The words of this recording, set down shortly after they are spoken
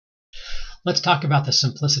Let's talk about the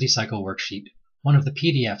Simplicity Cycle worksheet, one of the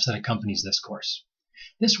PDFs that accompanies this course.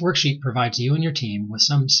 This worksheet provides you and your team with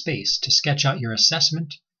some space to sketch out your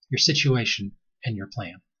assessment, your situation, and your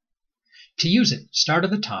plan. To use it, start at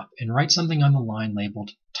the top and write something on the line labeled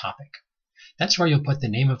Topic. That's where you'll put the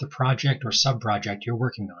name of the project or sub-project you're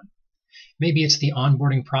working on. Maybe it's the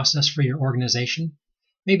onboarding process for your organization.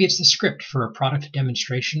 Maybe it's the script for a product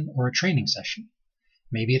demonstration or a training session.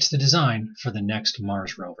 Maybe it's the design for the next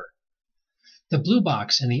Mars rover. The blue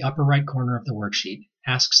box in the upper right corner of the worksheet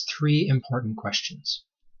asks 3 important questions.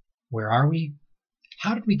 Where are we?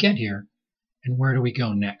 How did we get here? And where do we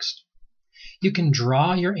go next? You can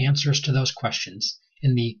draw your answers to those questions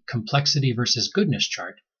in the complexity versus goodness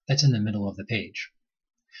chart that's in the middle of the page.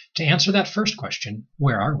 To answer that first question,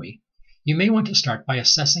 where are we? You may want to start by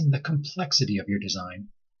assessing the complexity of your design,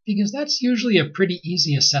 because that's usually a pretty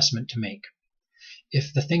easy assessment to make.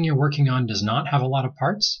 If the thing you're working on does not have a lot of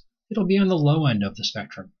parts, it'll be on the low end of the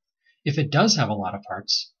spectrum. If it does have a lot of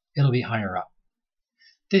parts, it'll be higher up.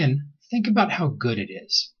 Then, think about how good it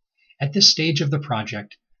is. At this stage of the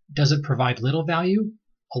project, does it provide little value,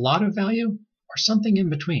 a lot of value, or something in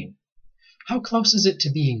between? How close is it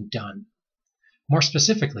to being done? More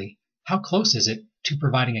specifically, how close is it to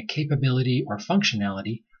providing a capability or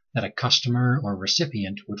functionality that a customer or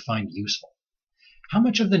recipient would find useful? How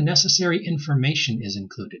much of the necessary information is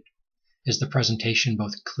included? Is the presentation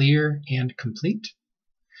both clear and complete?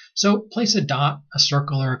 So place a dot, a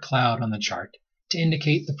circle, or a cloud on the chart to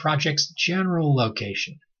indicate the project's general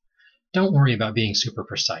location. Don't worry about being super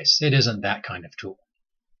precise. It isn't that kind of tool.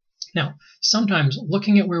 Now, sometimes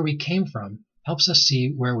looking at where we came from helps us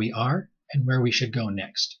see where we are and where we should go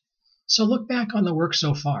next. So look back on the work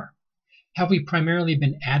so far. Have we primarily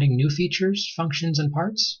been adding new features, functions, and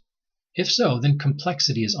parts? If so, then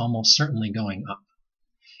complexity is almost certainly going up.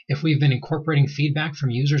 If we've been incorporating feedback from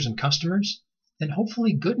users and customers, then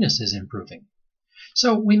hopefully goodness is improving.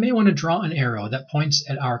 So we may want to draw an arrow that points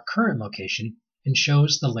at our current location and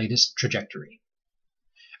shows the latest trajectory.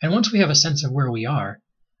 And once we have a sense of where we are,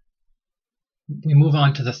 we move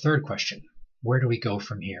on to the third question. Where do we go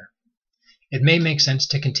from here? It may make sense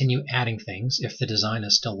to continue adding things if the design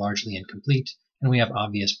is still largely incomplete and we have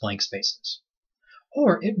obvious blank spaces.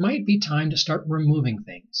 Or it might be time to start removing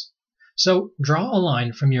things. So draw a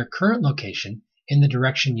line from your current location in the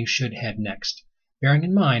direction you should head next, bearing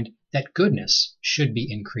in mind that goodness should be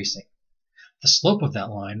increasing. The slope of that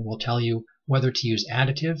line will tell you whether to use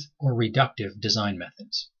additive or reductive design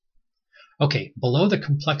methods. Okay, below the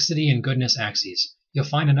complexity and goodness axes, you'll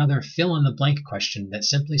find another fill-in-the-blank question that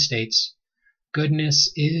simply states,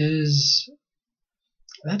 goodness is...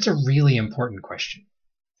 That's a really important question.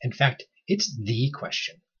 In fact, it's the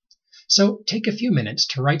question. So take a few minutes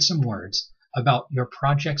to write some words about your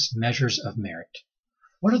project's measures of merit.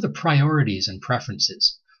 What are the priorities and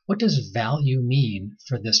preferences? What does value mean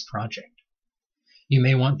for this project? You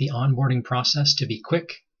may want the onboarding process to be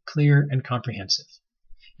quick, clear, and comprehensive.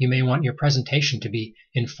 You may want your presentation to be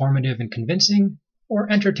informative and convincing,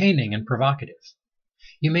 or entertaining and provocative.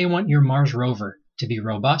 You may want your Mars rover to be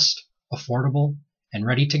robust, affordable, and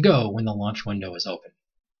ready to go when the launch window is open.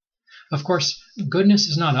 Of course, goodness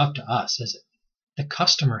is not up to us, is it? The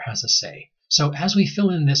customer has a say. So as we fill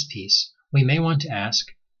in this piece, we may want to ask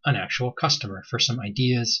an actual customer for some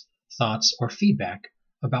ideas, thoughts, or feedback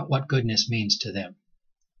about what goodness means to them.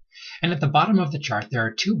 And at the bottom of the chart, there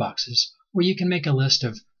are 2 boxes where you can make a list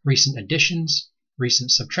of recent additions,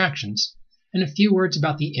 recent subtractions, and a few words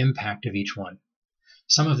about the impact of each one.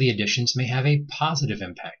 Some of the additions may have a positive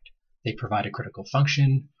impact. They provide a critical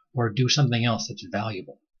function or do something else that's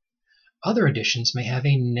valuable. Other additions may have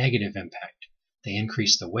a negative impact. They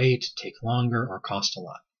increase the weight, take longer, or cost a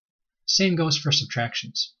lot. Same goes for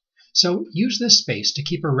subtractions. So use this space to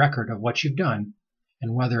keep a record of what you've done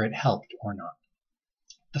and whether it helped or not.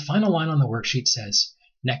 The final line on the worksheet says,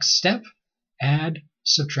 next step, add,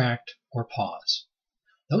 subtract, or pause.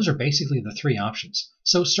 Those are basically the 3 options.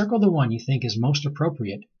 So circle the one you think is most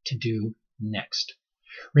appropriate to do next.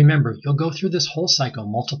 Remember, you'll go through this whole cycle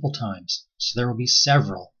multiple times, so there will be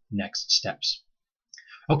several next steps.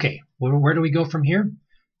 Okay, well, where do we go from here?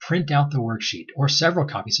 Print out the worksheet or several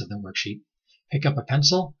copies of the worksheet, pick up a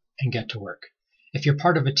pencil, and get to work. If you're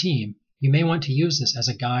part of a team, you may want to use this as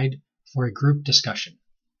a guide for a group discussion.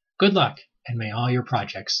 Good luck, and may all your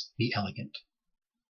projects be elegant.